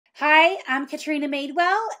Hi, I'm Katrina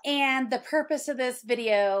Madewell, and the purpose of this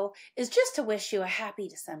video is just to wish you a happy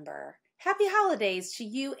December. Happy holidays to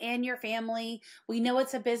you and your family. We know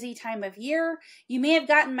it's a busy time of year. You may have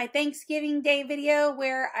gotten my Thanksgiving Day video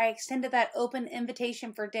where I extended that open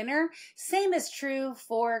invitation for dinner. Same is true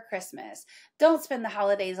for Christmas. Don't spend the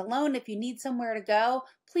holidays alone. If you need somewhere to go,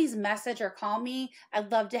 please message or call me.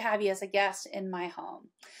 I'd love to have you as a guest in my home.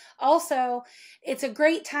 Also, it's a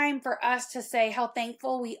great time for us to say how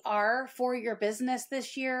thankful we are for your business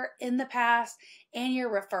this year, in the past, and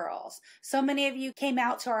your referrals. So many of you came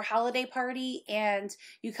out to our holiday party and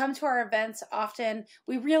you come to our events often.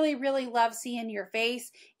 We really, really love seeing your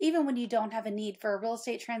face, even when you don't have a need for a real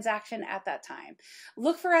estate transaction at that time.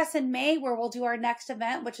 Look for us in May where we'll do our next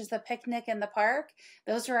event, which is the picnic in the park.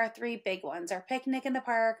 Those are our three big ones: our picnic in the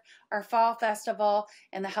park, our fall festival,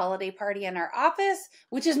 and the holiday party in our office,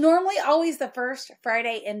 which is normally always the first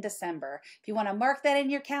Friday in December. If you want to mark that in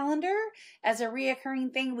your calendar as a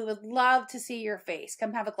reoccurring thing, we would love to see your face.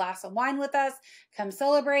 Come have a glass of wine with us. Come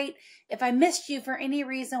celebrate. If I missed you for any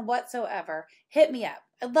reason whatsoever, hit me up.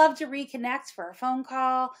 I'd love to reconnect for a phone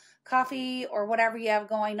call, coffee, or whatever you have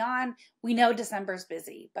going on. We know December's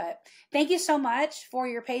busy, but thank you so much for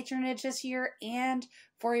your patronage this year and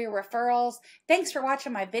for your referrals. Thanks for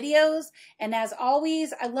watching my videos. And as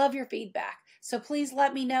always, I love your feedback. So please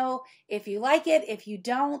let me know if you like it, if you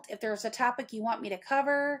don't, if there's a topic you want me to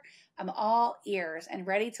cover. I'm all ears and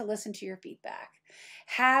ready to listen to your feedback.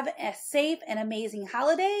 Have a safe and amazing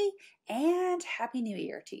holiday and Happy New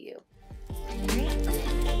Year to you.